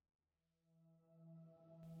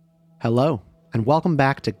Hello, and welcome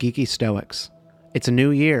back to Geeky Stoics. It's a new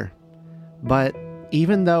year, but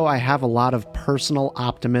even though I have a lot of personal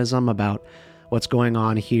optimism about what's going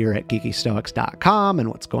on here at geekystoics.com and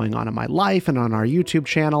what's going on in my life and on our YouTube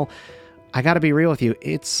channel, I gotta be real with you,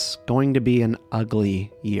 it's going to be an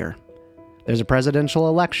ugly year. There's a presidential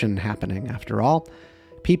election happening, after all.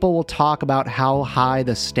 People will talk about how high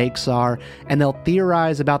the stakes are, and they'll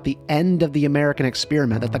theorize about the end of the American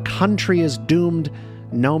experiment, that the country is doomed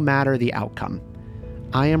no matter the outcome.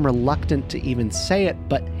 I am reluctant to even say it,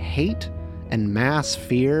 but hate and mass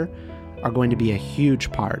fear are going to be a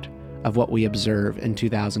huge part of what we observe in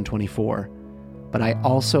 2024. But I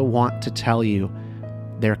also want to tell you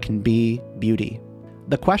there can be beauty.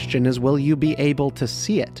 The question is, will you be able to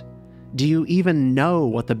see it? Do you even know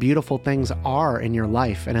what the beautiful things are in your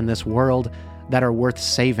life and in this world that are worth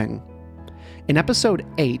saving? In Episode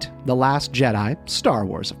 8, The Last Jedi, Star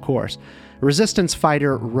Wars of course, Resistance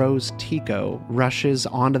fighter Rose Tico rushes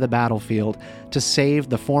onto the battlefield to save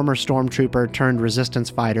the former stormtrooper turned Resistance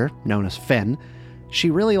fighter, known as Finn. She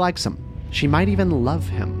really likes him. She might even love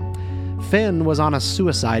him. Finn was on a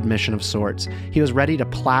suicide mission of sorts. He was ready to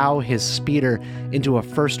plow his speeder into a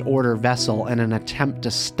First Order vessel in an attempt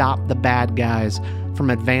to stop the bad guys from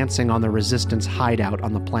advancing on the Resistance hideout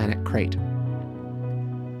on the planet Crait.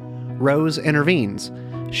 Rose intervenes.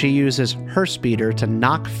 She uses her speeder to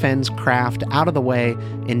knock Finn's craft out of the way,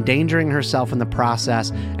 endangering herself in the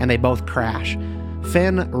process, and they both crash.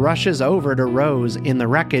 Finn rushes over to Rose in the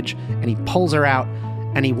wreckage, and he pulls her out,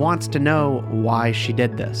 and he wants to know why she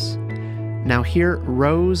did this. Now here,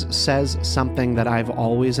 Rose says something that I've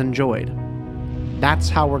always enjoyed. That's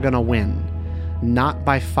how we're gonna win. Not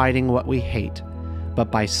by fighting what we hate,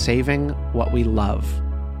 but by saving what we love.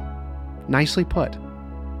 Nicely put.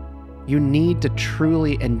 You need to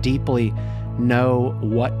truly and deeply know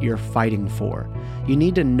what you're fighting for. You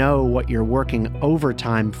need to know what you're working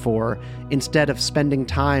overtime for instead of spending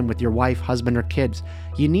time with your wife, husband, or kids.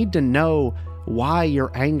 You need to know why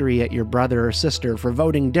you're angry at your brother or sister for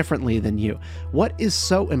voting differently than you. What is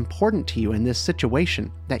so important to you in this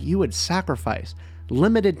situation that you would sacrifice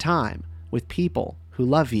limited time with people who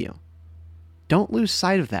love you? Don't lose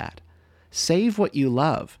sight of that. Save what you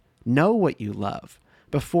love. Know what you love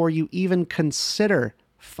before you even consider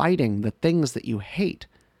fighting the things that you hate,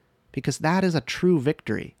 because that is a true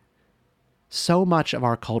victory. So much of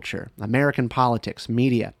our culture, American politics,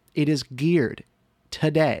 media, it is geared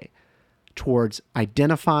today towards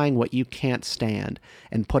identifying what you can't stand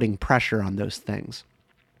and putting pressure on those things.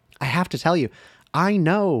 I have to tell you, I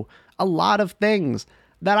know a lot of things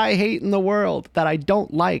that I hate in the world, that I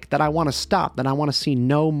don't like, that I want to stop, that I want to see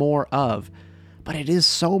no more of. But it is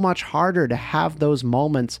so much harder to have those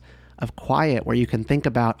moments of quiet where you can think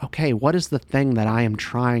about, okay, what is the thing that I am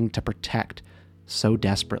trying to protect so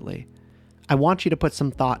desperately? I want you to put some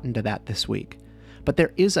thought into that this week. But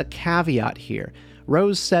there is a caveat here.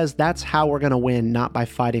 Rose says that's how we're going to win, not by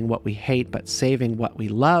fighting what we hate, but saving what we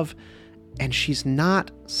love. And she's not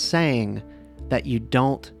saying that you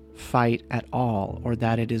don't fight at all or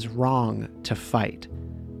that it is wrong to fight.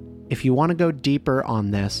 If you want to go deeper on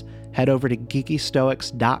this, head over to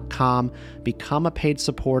geekystoics.com, become a paid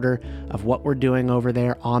supporter of what we're doing over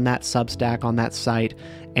there on that Substack, on that site,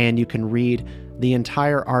 and you can read the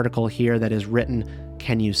entire article here that is written,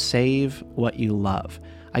 Can You Save What You Love?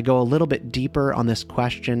 I go a little bit deeper on this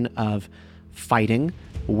question of fighting,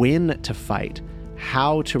 when to fight,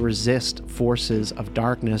 how to resist forces of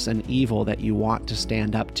darkness and evil that you want to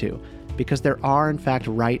stand up to, because there are, in fact,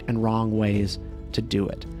 right and wrong ways to do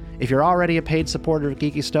it. If you're already a paid supporter of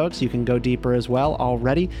Geeky Stoics, you can go deeper as well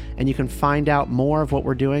already, and you can find out more of what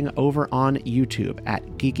we're doing over on YouTube at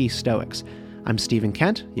Geeky Stoics. I'm Stephen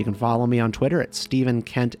Kent. You can follow me on Twitter at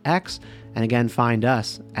StephenKentX, and again, find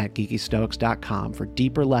us at geekystoics.com for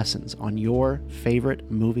deeper lessons on your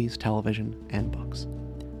favorite movies, television, and books.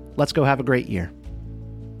 Let's go have a great year.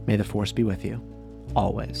 May the Force be with you,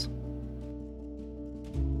 always.